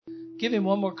Give him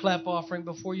one more clap offering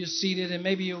before you're seated, and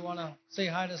maybe you want to say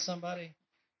hi to somebody.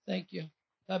 Thank you.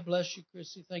 God bless you,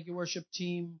 Chrissy. Thank you, worship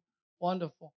team.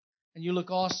 Wonderful. And you look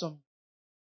awesome.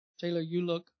 Taylor, you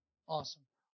look awesome.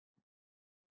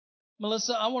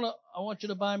 Melissa, I want you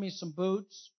to buy me some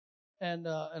boots and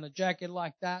a jacket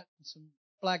like that, and some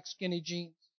black skinny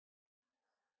jeans.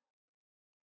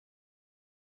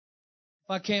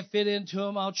 If I can't fit into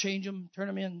them, I'll change them, turn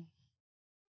them in.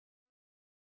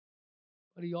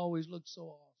 But he always looks so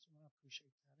awesome. I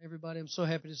appreciate that. Everybody, I'm so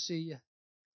happy to see you.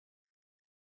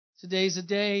 Today's a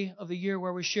day of the year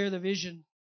where we share the vision.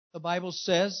 The Bible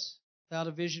says, without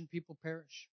a vision, people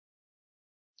perish.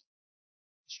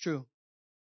 It's true.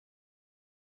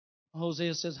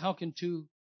 Hosea says, how can two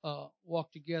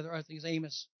walk together? I think it's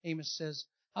Amos. Amos says,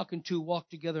 how can two walk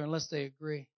together unless they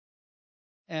agree?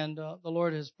 And the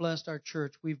Lord has blessed our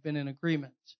church. We've been in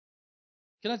agreement.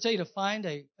 Can I tell you, to find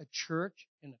a church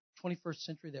in the 21st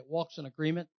century that walks in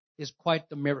agreement is quite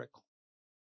the miracle.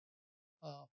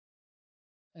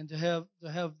 And to have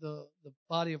the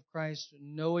body of Christ,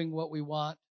 knowing what we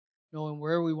want, knowing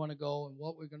where we want to go and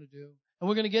what we're going to do. And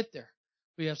we're going to get there.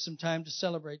 We have some time to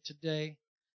celebrate today.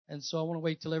 And so I want to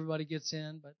wait till everybody gets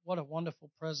in. But what a wonderful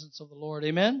presence of the Lord.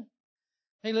 Amen?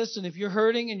 Hey, listen, if you're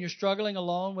hurting and you're struggling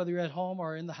alone, whether you're at home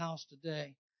or in the house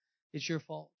today, it's your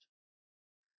fault.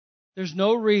 There's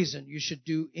no reason you should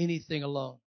do anything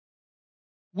alone.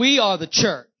 We are the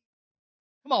church.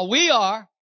 Come on, we are.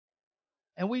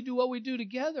 And we do what we do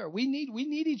together. We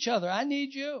need each other. I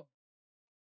need you.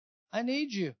 I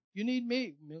need you. You need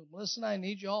me. Listen, I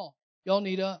need y'all. Y'all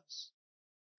need us.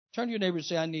 Turn to your neighbor and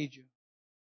say, I need you.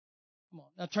 Come on.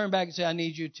 Now turn back and say, I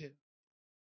need you too.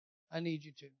 I need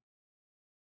you too.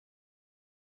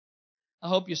 I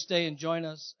hope you stay and join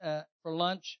us for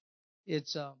lunch.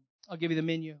 It's I'll give you the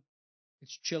menu.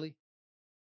 It's chili.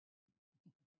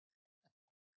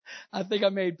 I think I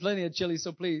made plenty of chili,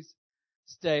 so please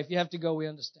stay. If you have to go, we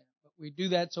understand. But we do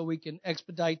that so we can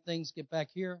expedite things, get back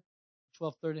here,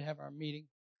 12:30 have our meeting.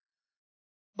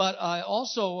 But I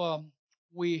also,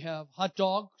 we have hot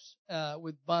dogs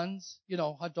with buns. You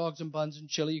know, hot dogs and buns and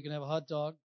chili. You can have a hot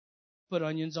dog, put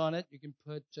onions on it. You can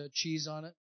put cheese on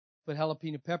it, put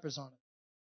jalapeno peppers on it.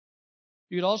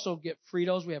 You could also get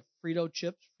Fritos. We have Frito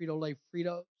chips, Frito-Lay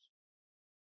Fritos,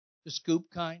 the scoop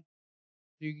kind.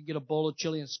 You can get a bowl of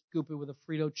chili and scoop it with a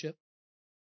Frito chip.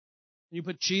 And you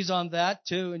put cheese on that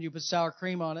too, and you put sour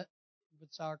cream on it. You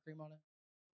put sour cream on it.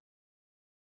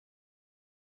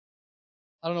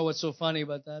 I don't know what's so funny,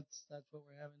 but that's what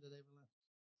we're having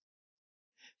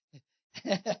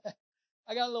today.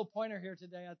 I got a little pointer here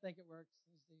today. I think it works.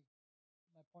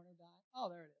 My pointer died. Oh,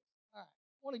 there it is. All right.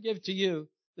 I want to give to you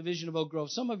the vision of Oak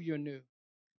Grove. Some of you are new.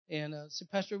 And say,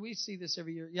 Pastor, we see this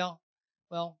every year. Yeah.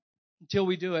 Well, until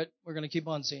we do it, we're going to keep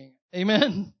on seeing it.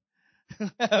 Amen?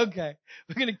 Okay.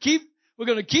 We're going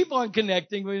to keep on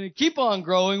connecting. We're going to keep on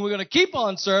growing. We're going to keep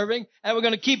on serving. And we're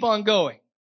going to keep on going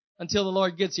until the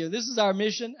Lord gets here. This is our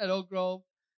mission at Oak Grove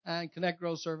and Connect,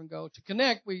 Grow, Serve, and Go. To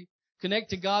connect, we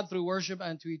connect to God through worship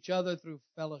and to each other through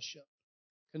fellowship.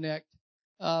 Connect.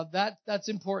 That's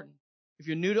important. If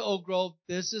you're new to Oak Grove,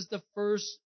 this is the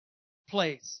first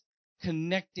place.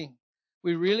 Connecting.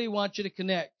 We really want you to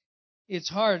connect. It's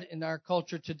hard in our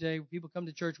culture today. When people come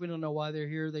to church, we don't know why they're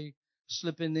here. They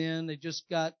slipping in. They just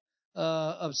got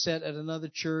upset at another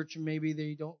church, and maybe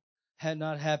they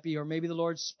not happy, or maybe the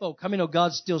Lord spoke. How many know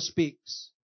God still speaks?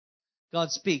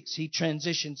 God speaks. He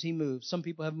transitions. He moves. Some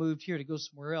people have moved here to go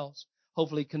somewhere else,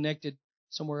 hopefully connected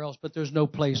somewhere else, but there's no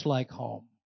place like home.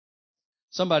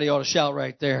 Somebody ought to shout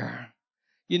right there.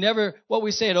 What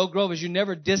we say at Oak Grove is you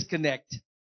never disconnect.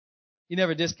 You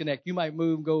never disconnect. You might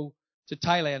move and go to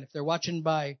Thailand. If they're watching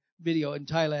by video in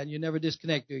Thailand, you never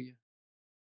disconnect, do you?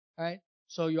 All right?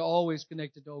 So you're always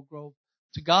connected to Oak Grove,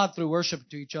 to God through worship,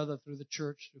 to each other through the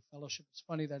church, through fellowship. It's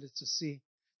funny that it's a C.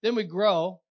 Then we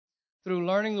grow through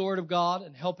learning the Word of God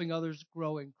and helping others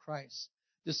grow in Christ.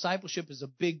 Discipleship is a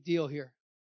big deal here.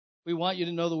 We want you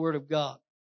to know the Word of God.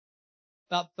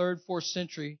 About 3rd, 4th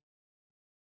century,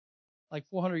 like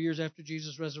 400 years after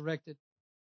Jesus resurrected,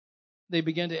 they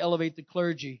began to elevate the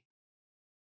clergy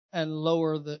and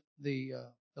lower the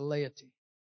laity.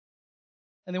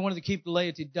 And they wanted to keep the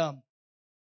laity dumb,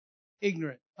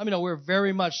 ignorant. I mean, we're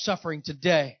very much suffering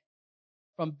today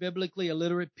from biblically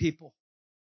illiterate people.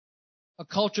 A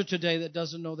culture today that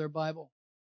doesn't know their Bible.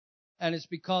 And it's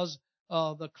because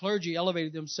the clergy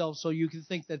elevated themselves so you can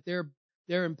think that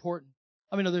they're important.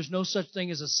 I mean, there's no such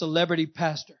thing as a celebrity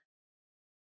pastor.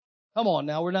 Come on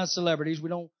now, we're not celebrities.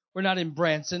 We're not in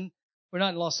Branson. We're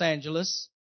not in Los Angeles.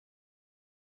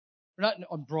 We're not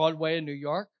on Broadway in New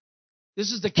York.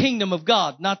 This is the kingdom of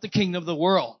God, not the kingdom of the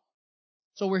world.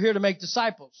 So we're here to make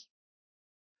disciples.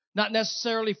 Not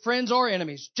necessarily friends or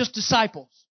enemies, just disciples.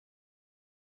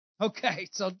 Okay,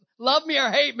 so love me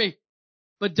or hate me,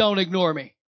 but don't ignore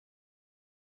me.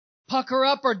 Pucker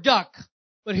up or duck,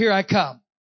 but here I come.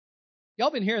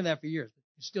 Y'all been hearing that for years, but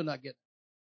you're still not getting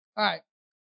it. All right,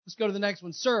 let's go to the next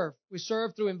one. Serve. We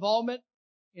serve through involvement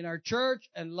in our church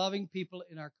and loving people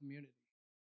in our community.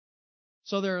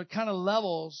 So there are kind of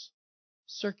levels,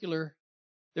 circular.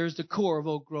 There's the core of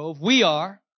Oak Grove. We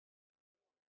are.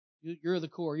 You're the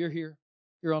core. You're here.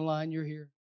 You're online. You're here.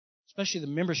 Especially the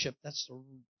membership. That's the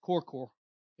core.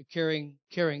 The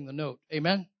carrying the note.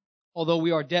 Amen? Although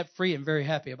we are debt-free and very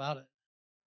happy about it.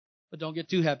 But don't get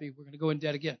too happy. We're going to go in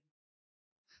debt again.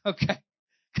 Okay?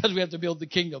 Because we have to build the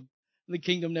kingdom. The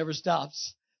kingdom never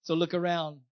stops. So look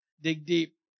around. Dig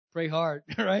deep. Pray hard.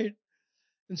 Right?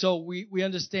 And so we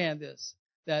understand this.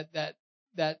 That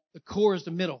the core is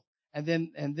the middle. And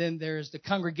then there's the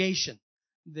congregation.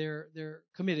 They're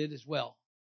committed as well.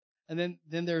 And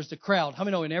then there's the crowd. How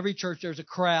many know in every church there's a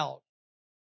crowd?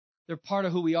 They're part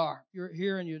of who we are. You're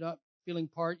here and you're not feeling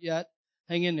part yet.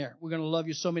 Hang in there. We're going to love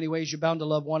you so many ways. You're bound to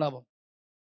love one of them.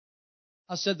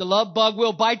 I said the love bug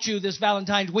will bite you this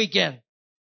Valentine's weekend.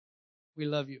 We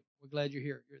love you. We're glad you're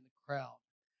here. You're in the crowd.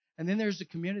 And then there's the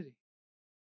community.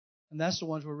 And that's the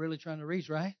ones we're really trying to reach,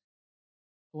 right?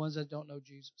 The ones that don't know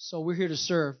Jesus. So we're here to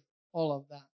serve all of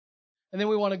that. And then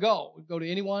we want to go. We go to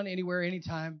anyone, anywhere,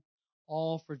 anytime.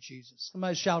 All for Jesus.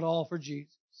 Somebody shout all for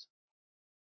Jesus.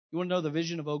 You want to know the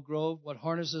vision of Oak Grove? What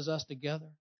harnesses us together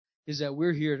is that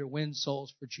we're here to win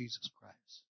souls for Jesus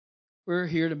Christ. We're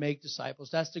here to make disciples.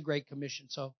 That's the Great Commission.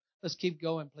 So let's keep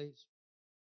going, please.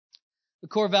 The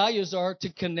core values are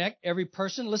to connect every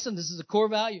person. Listen, this is a core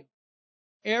value.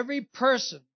 Every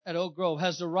person at Oak Grove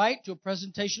has the right to a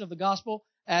presentation of the gospel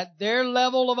at their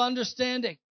level of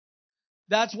understanding.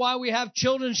 That's why we have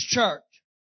children's church.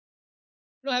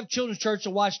 We don't have children's church to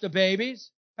watch the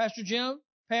babies. Pastor Jim,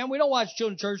 Pam, we don't watch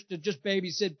children's church to just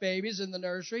babysit babies in the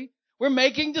nursery. We're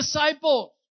making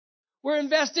disciples. We're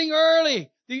investing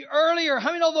early. How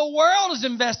many know the world is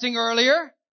investing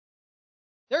earlier?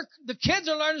 The kids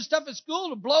are learning stuff at school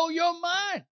to blow your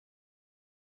mind.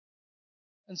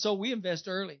 And so we invest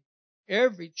early.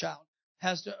 Every child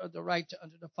has the right to,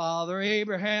 under the father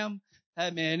Abraham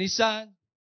had many sons.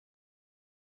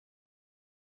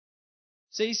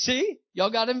 See? Y'all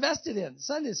got invested in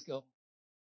Sunday school.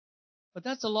 But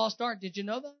that's a lost art. Did you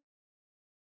know that?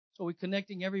 So we're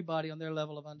connecting everybody on their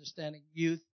level of understanding.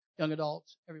 Youth, young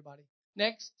adults, everybody.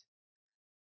 Next.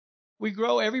 We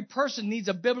grow. Every person needs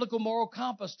a biblical moral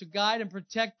compass to guide and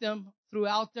protect them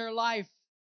throughout their life.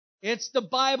 It's the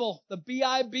Bible, the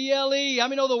Bible. How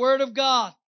many know the Word of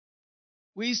God?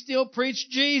 We still preach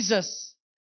Jesus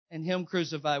and Him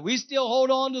crucified. We still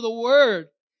hold on to the Word.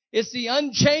 It's the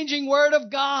unchanging Word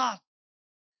of God.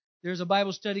 There's a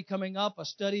Bible study coming up, a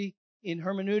study in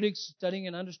hermeneutics, studying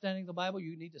and understanding the Bible.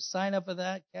 You need to sign up for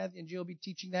that. Kathy and Jill will be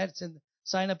teaching that.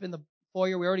 Sign up in the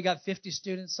foyer. We already got 50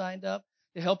 students signed up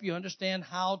to help you understand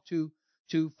how to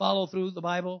follow through the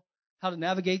Bible, how to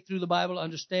navigate through the Bible,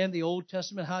 understand the Old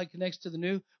Testament, how it connects to the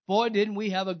New. Boy, didn't we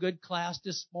have a good class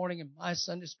this morning in my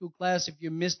Sunday school class. If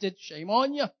you missed it, shame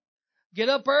on you. Get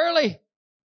up early.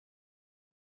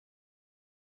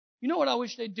 You know what I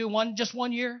wish they'd do just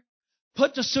one year?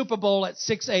 Put the Super Bowl at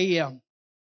 6 a.m.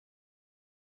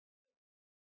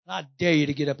 I dare you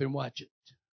to get up and watch it.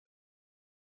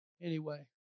 Anyway,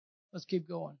 let's keep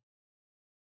going.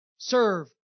 Serve.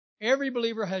 Every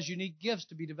believer has unique gifts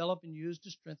to be developed and used to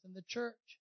strengthen the church.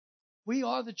 We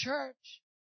are the church.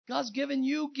 God's given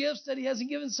you gifts that He hasn't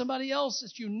given somebody else.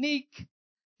 It's unique.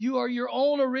 You are your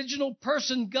own original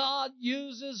person. God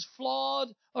uses flawed,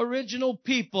 original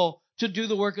people to do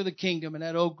the work of the kingdom. And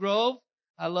at Oak Grove,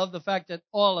 I love the fact that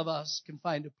all of us can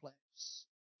find a place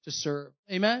to serve.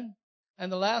 Amen?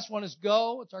 And the last one is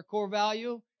go. It's our core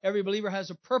value. Every believer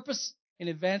has a purpose in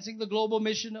advancing the global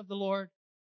mission of the Lord.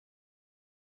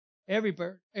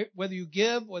 Whether you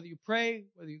give, whether you pray,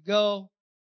 whether you go,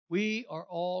 we are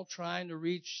all trying to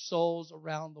reach souls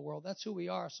around the world. That's who we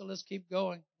are. So let's keep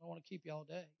going. I don't want to keep you all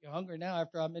day. You're hungry now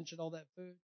after I mentioned all that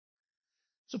food.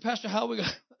 So, Pastor, how are we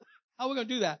going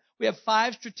to do that? We have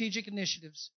 5 strategic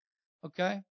initiatives.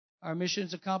 Okay? Our mission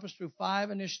is accomplished through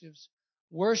 5 initiatives.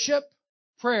 Worship,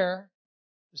 prayer,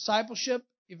 discipleship,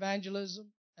 evangelism,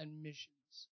 and missions.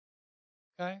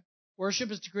 Okay?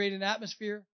 Worship is to create an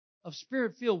atmosphere of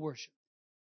spirit-filled worship.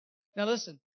 Now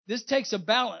listen, this takes a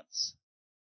balance.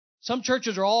 Some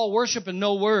churches are all worship and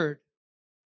no word.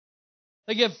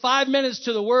 They give 5 minutes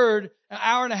to the word, an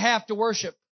hour and a half to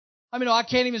worship. I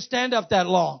can't even stand up that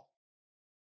long.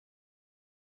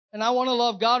 And I want to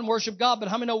love God and worship God, but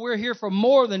how many know we're here for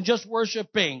more than just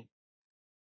worshiping?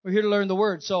 We're here to learn the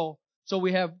Word. So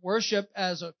we have worship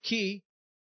as a key,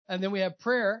 and then we have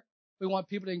prayer. We want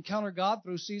people to encounter God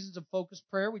through seasons of focused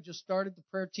prayer. We just started the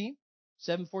prayer team,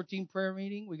 714 prayer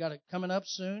meeting. We got it coming up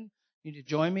soon. You need to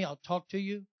join me. I'll talk to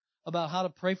you about how to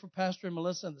pray for Pastor and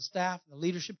Melissa and the staff and the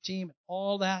leadership team and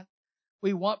all that.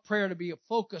 We want prayer to be a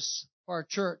focus for our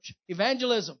church.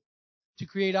 Evangelism, to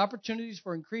create opportunities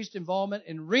for increased involvement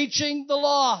in reaching the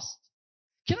lost.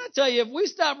 Can I tell you, if we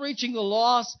stop reaching the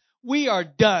lost, we are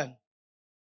done.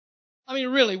 I mean,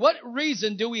 really, what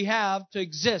reason do we have to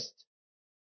exist?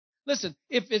 Listen,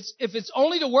 if it's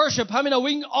only to worship, how many know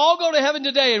we can all go to heaven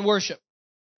today and worship?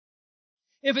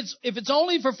 If it's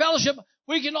only for fellowship,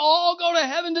 we can all go to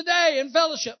heaven today and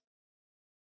fellowship.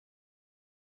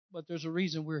 But there's a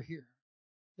reason we're here.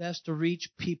 That's to reach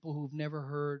people who've never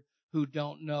heard, who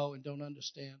don't know and don't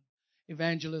understand.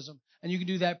 Evangelism. And you can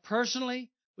do that personally.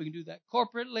 We can do that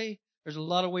corporately. There's a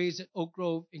lot of ways that Oak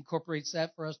Grove incorporates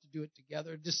that for us to do it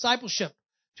together. Discipleship,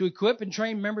 to equip and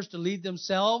train members to lead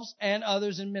themselves and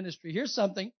others in ministry. Here's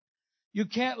something. You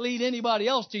can't lead anybody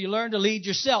else till you learn to lead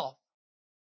yourself.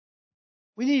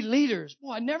 We need leaders.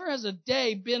 Boy, never has a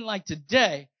day been like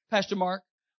today, Pastor Mark,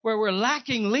 where we're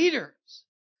lacking leaders.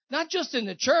 Not just in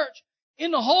the church,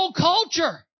 in the whole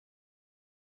culture.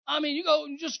 I mean,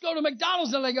 you just go to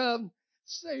McDonald's and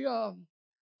say, all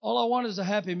I want is a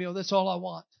Happy Meal. That's all I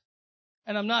want.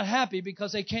 And I'm not happy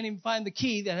because they can't even find the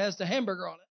key that has the hamburger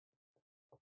on it.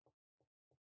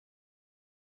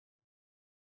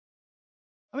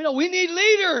 I mean, we need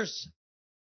leaders.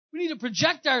 We need to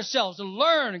project ourselves and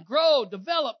learn and grow,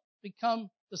 develop, become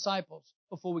disciples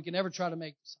before we can ever try to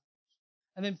make disciples.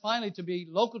 And then finally, to be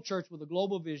local church with a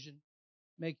global vision,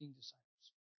 making disciples.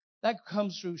 That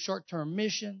comes through short-term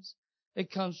missions. It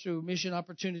comes through mission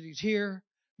opportunities here,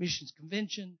 missions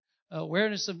convention,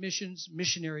 awareness of missions.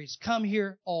 Missionaries come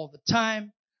here all the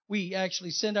time. We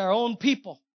actually send our own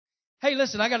people. Hey,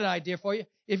 listen, I got an idea for you.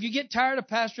 If you get tired of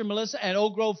Pastor Melissa and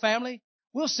Oak Grove family,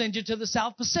 we'll send you to the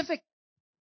South Pacific.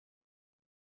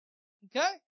 Okay?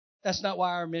 That's not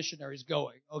why our missionary's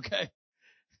going, okay?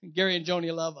 Gary and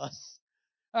Joni love us.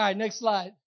 All right, next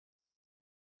slide.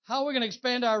 How are we going to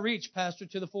expand our reach, Pastor,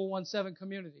 to the 417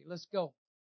 community? Let's go.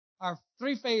 Our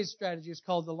three-phase strategy is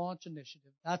called the Launch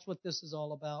Initiative. That's what this is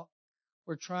all about.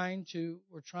 We're trying to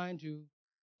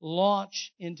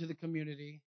launch into the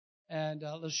community, and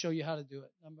let's show you how to do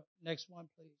it. Next one,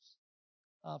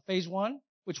 please. Phase 1,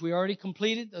 which we already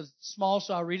completed. It's small,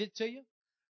 so I'll read it to you.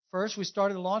 First, we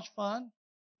started a launch fund.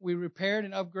 We repaired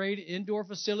and upgraded indoor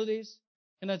facilities.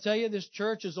 Can I tell you, this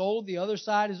church is old. The other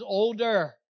side is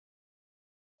older.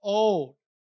 Old.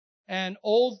 And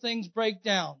old things break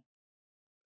down.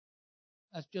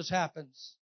 That just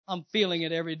happens. I'm feeling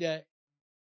it every day.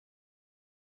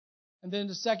 And then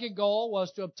the second goal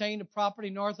was to obtain the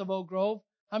property north of Oak Grove.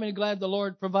 How many are glad the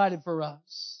Lord provided for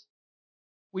us?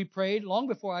 We prayed long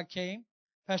before I came.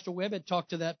 Pastor Webb had talked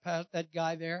to that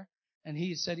guy there, and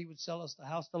he said he would sell us the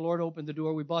house. The Lord opened the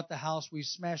door. We bought the house. We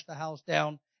smashed the house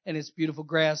down, and it's beautiful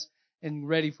grass and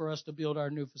ready for us to build our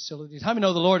new facilities. How many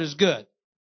know the Lord is good?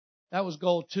 That was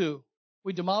goal 2.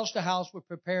 We demolished the house. We're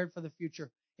prepared for the future.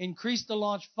 Increased the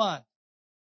launch fund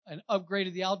and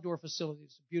upgraded the outdoor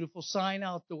facilities. A beautiful sign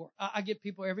outdoor. I get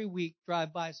people every week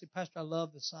drive by and say, Pastor, I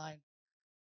love the sign,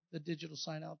 the digital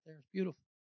sign out there. It's beautiful.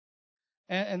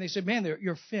 And they said, man,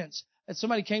 your fence. And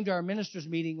somebody came to our ministers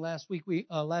meeting last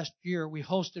year. We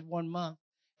hosted 1 month.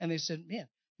 And they said, man,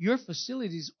 your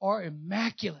facilities are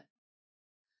immaculate.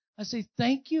 I say,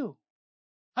 thank you.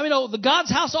 I mean, the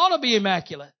God's house ought to be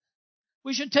immaculate.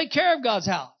 We should take care of God's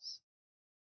house.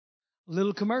 A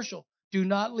little commercial. Do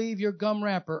not leave your gum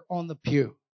wrapper on the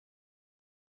pew,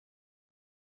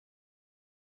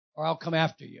 or I'll come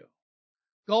after you.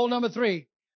 Goal number 3,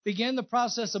 begin the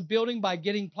process of building by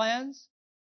getting plans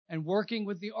and working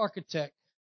with the architect.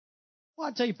 Well,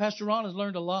 I tell you, Pastor Ron has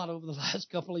learned a lot over the last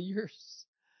couple of years.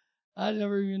 I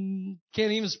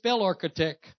can't even spell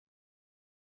architect.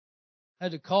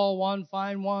 Had to call one,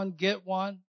 find one, get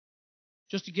one.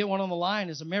 Just to get one on the line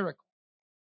is a miracle.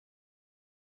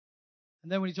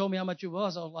 And then when he told me how much it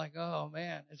was, I was like, oh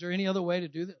man, is there any other way to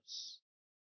do this?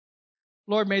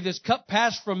 Lord, may this cup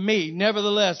pass from me.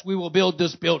 Nevertheless, we will build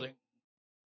this building.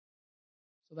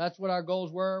 So that's what our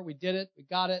goals were. We did it. We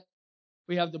got it.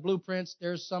 We have the blueprints.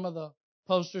 There's some of the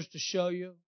posters to show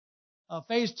you.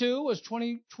 Phase 2 was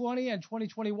 2020 and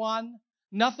 2021.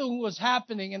 Nothing was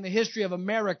happening in the history of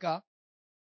America.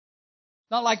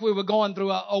 Not like we were going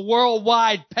through a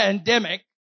worldwide pandemic,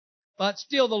 but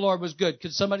still the Lord was good.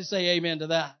 Could somebody say amen to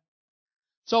that?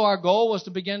 So our goal was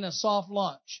to begin a soft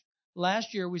launch.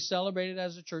 Last year, we celebrated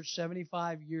as a church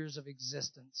 75 years of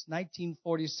existence.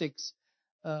 1946,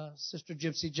 Sister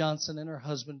Gypsy Johnson and her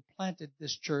husband planted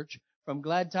this church from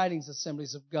Glad Tidings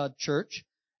Assemblies of God Church,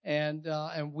 and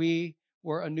we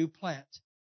were a new plant.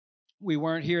 We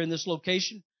weren't here in this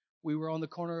location. We were on the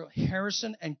corner of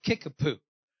Harrison and Kickapoo,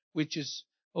 which is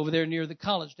over there near the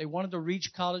college. They wanted to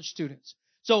reach college students.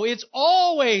 So it's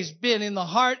always been in the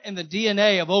heart and the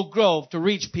DNA of Oak Grove to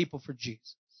reach people for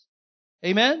Jesus.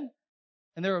 Amen?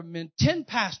 And there have been 10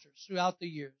 pastors throughout the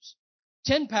years.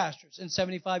 10 pastors in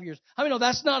 75 years. I mean, no,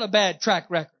 that's not a bad track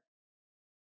record.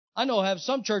 I know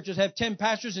some churches have 10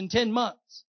 pastors in 10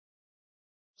 months.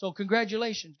 So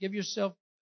congratulations. Give yourself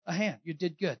a hand. You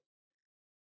did good.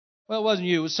 Well, it wasn't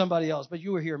you. It was somebody else, but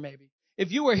you were here maybe.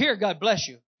 If you were here, God bless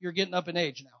you. You're getting up in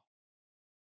age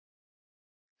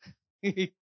now.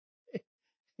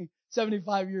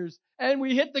 75 years. And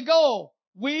we hit the goal.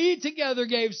 We together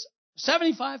gave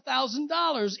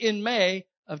 $75,000 in May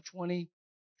of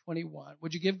 2021.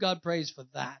 Would you give God praise for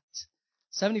that?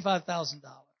 $75,000.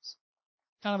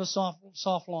 Kind of a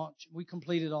soft launch. We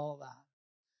completed all of that.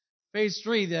 Phase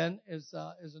 3 then is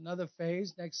another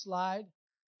phase. Next slide.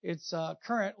 It's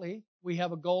currently we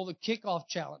have a goal, the kickoff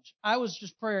challenge. I was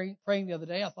just praying the other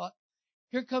day. I thought,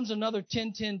 here comes another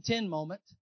 10-10-10 moment.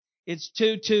 It's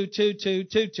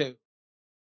 2-2-2-2-2-2.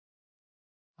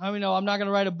 How many know I'm not going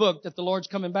to write a book that the Lord's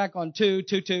coming back on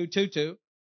 2-2-2-2-2?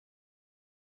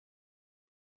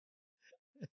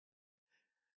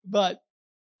 But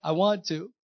I want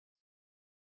to.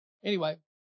 Anyway,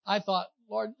 I thought,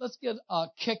 Lord, let's get a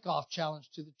kickoff challenge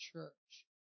to the church.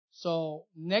 So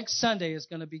next Sunday is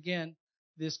going to begin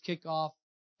this kickoff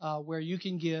where you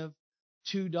can give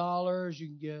 $2. You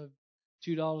can give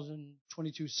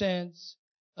 $2.22.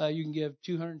 You can give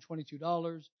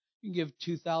 $222. You can give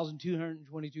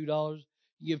 $2,222.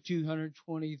 You give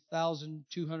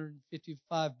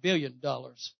 $220,255 billion.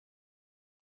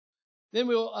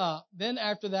 Then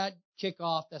after that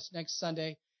kickoff, that's next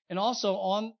Sunday, and also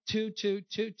on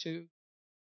 2-2-2-2,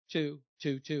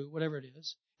 whatever it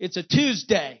is. It's a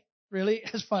Tuesday. Really?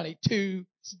 It's funny.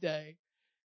 Tuesday.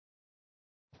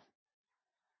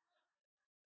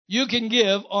 You can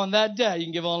give on that day. You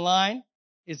can give online.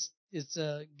 It's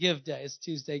a give day. It's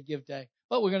Tuesday give day.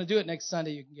 But we're going to do it next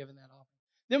Sunday. You can give in that offering.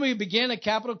 Then we begin a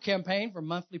capital campaign for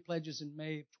monthly pledges in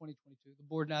May of 2022. The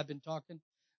board and I have been talking.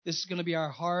 This is going to be our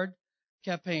hard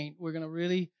campaign. We're going to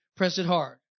really press it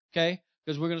hard, okay?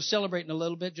 Because we're going to celebrate in a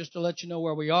little bit just to let you know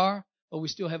where we are, but we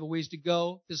still have a ways to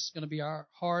go. This is going to be our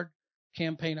hard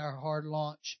campaign, our hard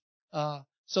launch.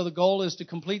 So the goal is to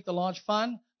complete the launch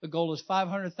fund. The goal is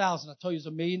 $500,000. I told you it's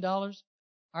 $1 million.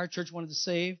 Our church wanted to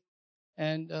save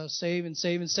and save and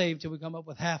save and save till we come up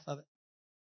with half of it.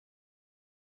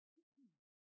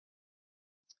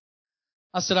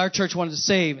 I said our church wanted to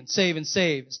save and save and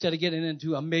save instead of getting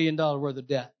into $1 million worth of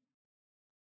debt.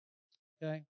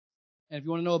 Okay? And if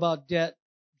you want to know about debt,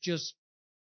 just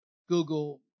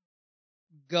Google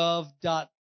gov.org.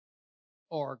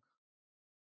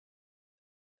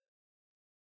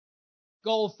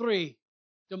 Goal 3,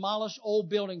 demolish old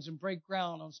buildings and break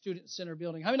ground on student center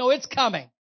building. How many know it's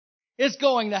coming? It's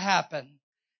going to happen.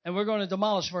 And we're going to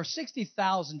demolish for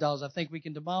 $60,000. I think we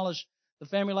can demolish the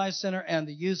Family Life Center and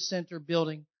the Youth Center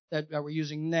building that we're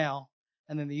using now.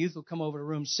 And then the youth will come over to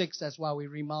room 6. That's why we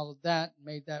remodeled that and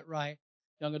made that right.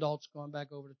 Young adults going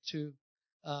back over to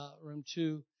room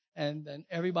 2. And then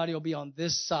everybody will be on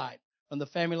this side from the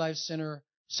Family Life Center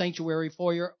sanctuary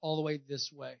foyer all the way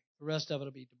this way. The rest of it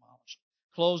will be demolished,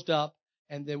 closed up,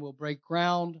 and then we'll break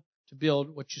ground to build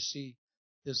what you see,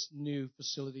 this new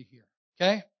facility here.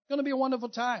 Okay? It's going to be a wonderful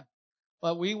time.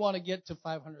 But we want to get to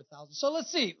 500,000. So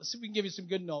let's see. Let's see if we can give you some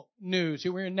good news.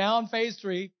 Here we're now in phase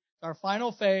 3. It's our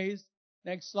final phase.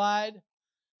 Next slide.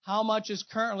 How much is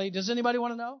currently, does anybody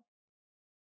want to know?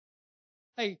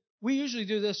 Hey, we usually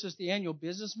do this as the annual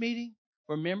business meeting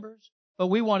for members, but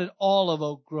we wanted all of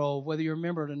Oak Grove, whether you're a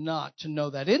member or not, to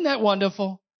know that. Isn't that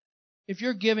wonderful? If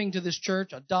you're giving to this church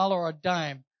 $1 or a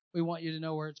dime, we want you to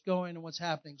know where it's going and what's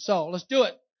happening. So let's do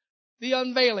it. The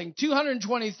unveiling,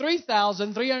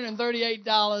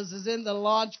 $223,338 is in the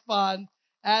launch fund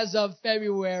as of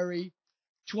February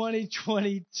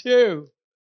 2022.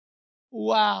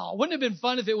 Wow. Wouldn't it have been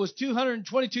fun if it was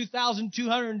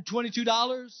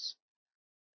 $222,222?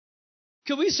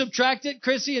 Could we subtract it,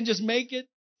 Chrissy, and just make it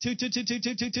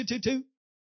 222222222?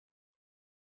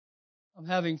 I'm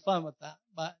having fun with that,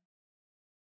 but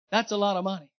that's a lot of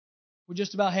money. We're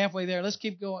just about halfway there. Let's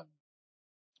keep going.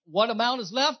 What amount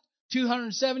is left?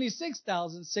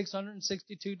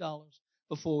 $276,662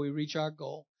 before we reach our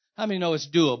goal. How many know it's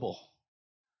doable?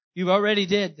 You've already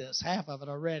did this, half of it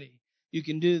already. You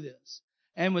can do this.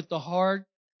 And with the hard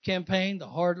campaign, the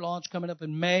hard launch coming up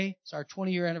in May, it's our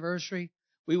 20-year anniversary,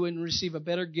 we wouldn't receive a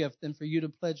better gift than for you to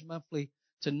pledge monthly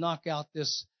to knock out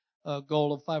this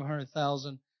goal of $500,000.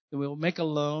 Then we'll make a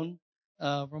loan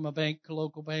from a bank, a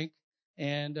local bank,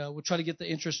 and we'll try to get the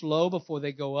interest low before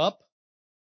they go up.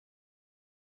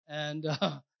 And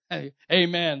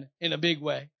amen, in a big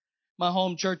way. My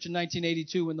home church in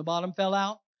 1982, when the bottom fell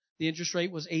out, the interest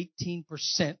rate was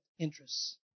 18%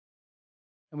 interest.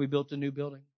 And we built a new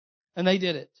building. And they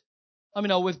did it. I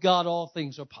mean, with God, all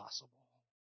things are possible.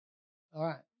 All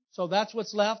right. So that's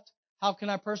what's left. How can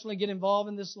I personally get involved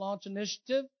in this launch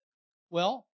initiative?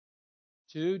 Well,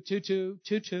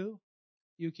 22222.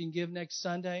 You can give next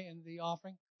Sunday in the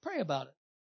offering. Pray about it.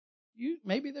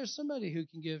 Maybe there's somebody who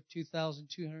can give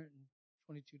 $2,222.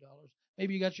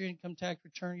 Maybe you got your income tax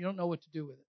return. You don't know what to do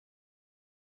with it.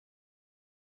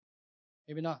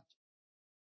 Maybe not.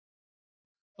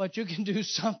 But you can do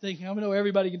something. I know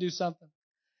everybody can do something.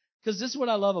 Because this is what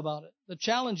I love about it. The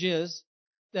challenge is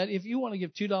that if you want to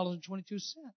give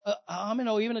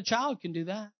 $2.22, even a child can do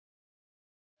that.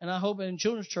 And I hope in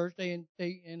children's church, they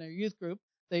in our youth group,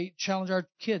 they challenge our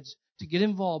kids to get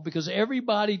involved, because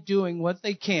everybody doing what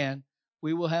they can,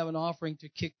 we will have an offering to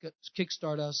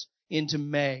kickstart us into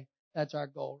May. That's our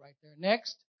goal right there.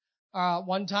 Next,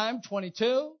 one time,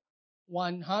 22,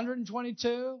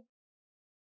 122.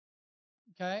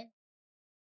 Okay?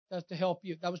 That's to help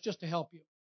you. That was just to help you.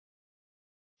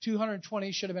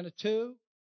 220 should have been a 2.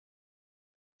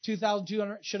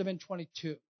 2,200 should have been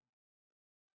 22.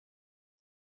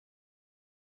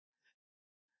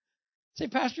 Say,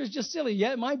 Pastor, it's just silly.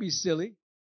 Yeah, it might be silly,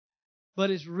 but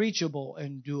it's reachable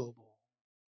and doable.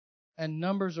 And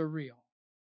numbers are real.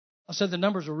 I said the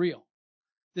numbers are real.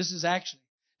 This is actually.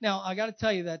 Now, I got to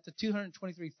tell you that the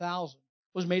 223,000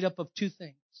 was made up of two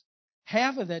things.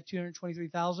 Half of that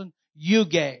 223,000 you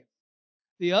gave.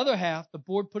 The other half, the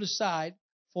board put aside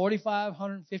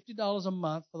 $4,550 a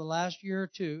month for the last year or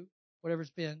two, whatever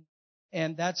it's been,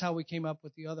 and that's how we came up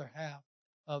with the other half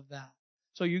of that.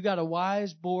 So you got a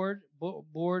wise board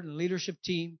and leadership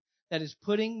team that is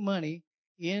putting money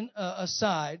in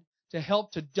aside to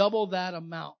help to double that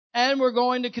amount, and we're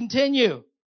going to continue.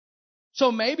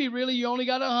 So maybe really you only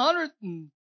got 100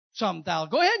 and some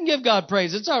thousand. Go ahead and give God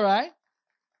praise. It's all right.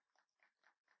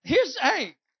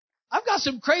 I've got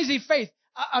some crazy faith.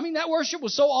 I mean, that worship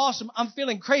was so awesome. I'm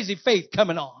feeling crazy faith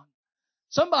coming on.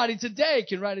 Somebody today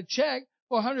can write a check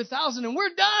for $100,000 and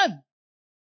we're done.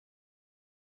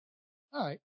 All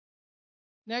right.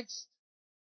 Next.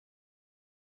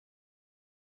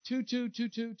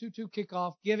 222222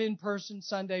 kickoff. Give in person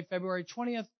Sunday, February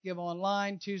 20th. Give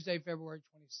online Tuesday, February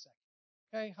 22nd.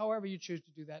 Okay. However you choose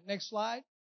to do that. Next slide.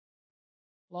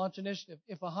 Launch initiative.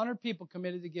 If 100 people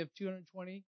committed to give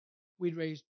 220, we'd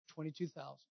raise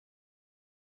 22,000.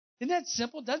 Isn't that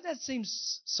simple? Doesn't that seem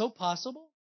so possible?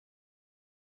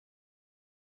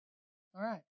 All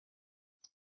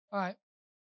right.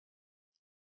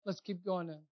 Let's keep going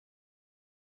then.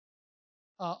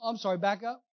 I'm sorry, back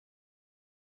up.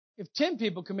 If 10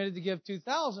 people committed to give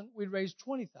 2,000, we'd raise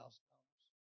 $20,000.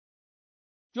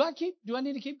 Do I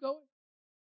need to keep going?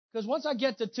 Because once I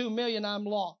get to 2 million, I'm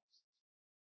lost.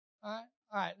 All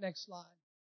right, next slide.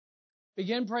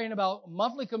 Begin praying about a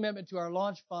monthly commitment to our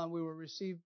launch fund. We will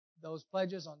receive those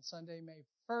pledges on Sunday, May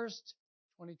 1st,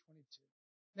 2022.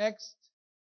 Next,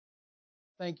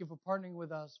 thank you for partnering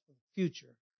with us for the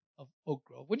future of Oak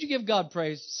Grove. Would you give God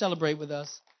praise? Celebrate with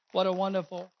us. What a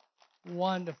wonderful,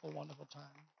 wonderful, wonderful time.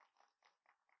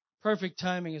 Perfect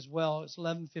timing as well. It's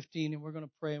 11:15, and we're going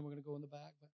to pray, and we're going to go in the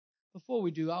back. But before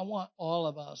we do, I want all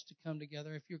of us to come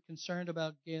together. If you're concerned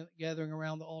about gathering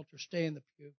around the altar, stay in the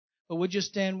pew. But would you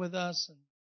stand with us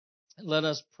and let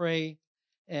us pray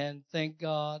and thank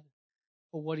God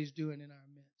for what He's doing in our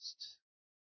midst.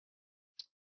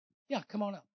 Yeah, come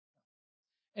on up.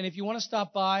 And if you want to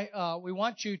stop by, we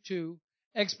want you to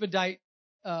expedite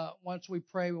once we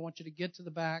pray. We want you to get to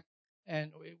the back,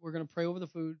 and we're going to pray over the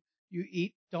food. You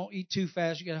eat. Don't eat too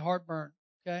fast. You get heartburn,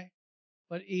 okay?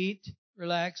 But eat,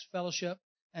 relax, fellowship,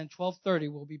 and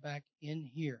 12:30 we'll be back in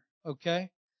here, okay?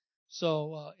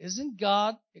 So isn't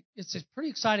God, it's pretty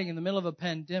exciting in the middle of a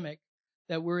pandemic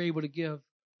that we're able to give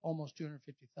almost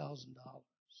 $250,000.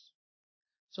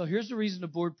 So here's the reason the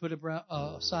board put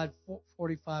aside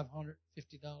 $4,550,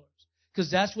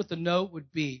 because that's what the note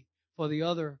would be for the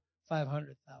other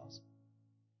 $500,000.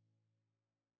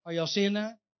 Are y'all seeing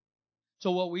that?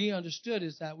 So what we understood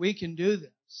is that we can do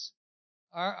this.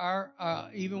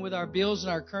 Even with our bills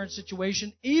and our current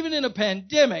situation, even in a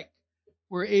pandemic,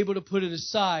 we're able to put it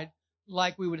aside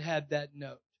like we would have that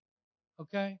note.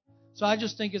 Okay? So I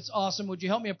just think it's awesome. Would you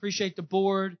help me appreciate the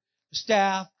board, the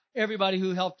staff, everybody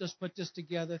who helped us put this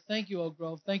together? Thank you, Oak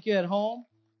Grove. Thank you at home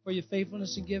for your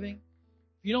faithfulness in giving.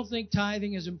 If you don't think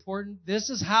tithing is important, this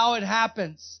is how it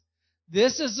happens.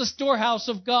 This is the storehouse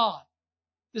of God.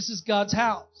 This is God's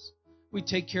house. We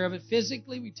take care of it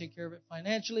physically, we take care of it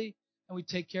financially, and we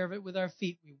take care of it with our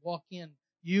feet. We walk in.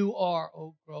 You are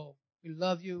Oak Grove. We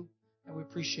love you, and we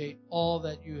appreciate all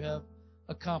that you have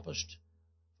accomplished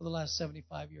for the last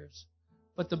 75 years.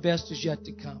 But the best is yet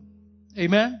to come.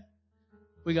 Amen?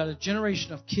 We got a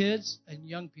generation of kids and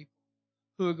young people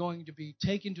who are going to be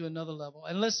taken to another level.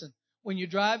 And listen, when you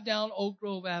drive down Oak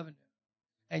Grove Avenue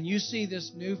and you see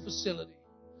this new facility,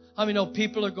 how many know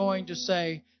people are going to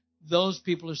say, those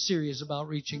people are serious about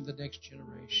reaching the next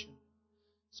generation?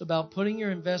 It's about putting your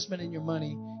investment and your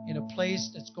money in a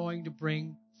place that's going to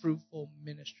bring fruitful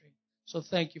ministry. So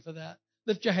thank you for that.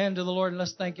 Lift your hand to the Lord and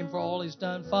let's thank Him for all He's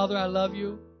done. Father, I love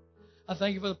you. I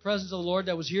thank you for the presence of the Lord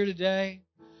that was here today.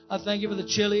 I thank you for the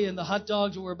chili and the hot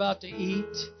dogs that we're about to eat.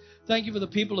 Thank you for the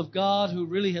people of God who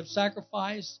really have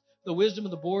sacrificed the wisdom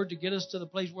of the board to get us to the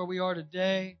place where we are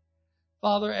today.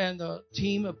 Father, and the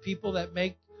team of people that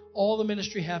make all the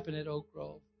ministry happen at Oak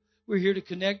Grove. We're here to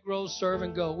connect, grow, serve,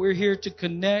 and go. We're here to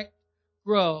connect,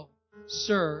 grow,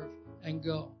 serve, and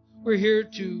go. We're here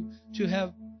to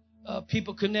have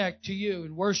people connect to you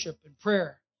in worship and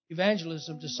prayer,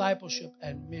 evangelism, discipleship,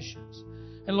 and missions.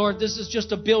 And Lord, this is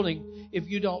just a building if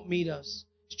you don't meet us.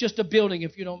 It's just a building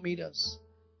if you don't meet us.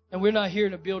 And we're not here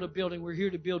to build a building. We're here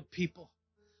to build people.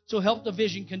 So help the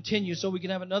vision continue so we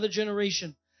can have another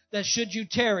generation that should you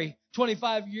tarry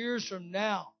 25 years from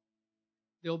now,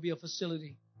 there'll be a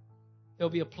facility. There'll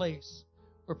be a place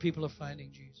where people are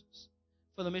finding Jesus.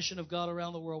 For the mission of God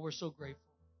around the world, we're so grateful.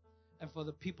 And for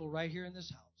the people right here in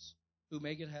this house who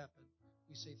make it happen,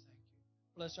 we say thank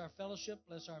you. Bless our fellowship.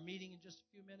 Bless our meeting in just a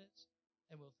few minutes.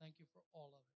 And we'll thank you for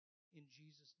all of it. In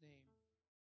Jesus' name.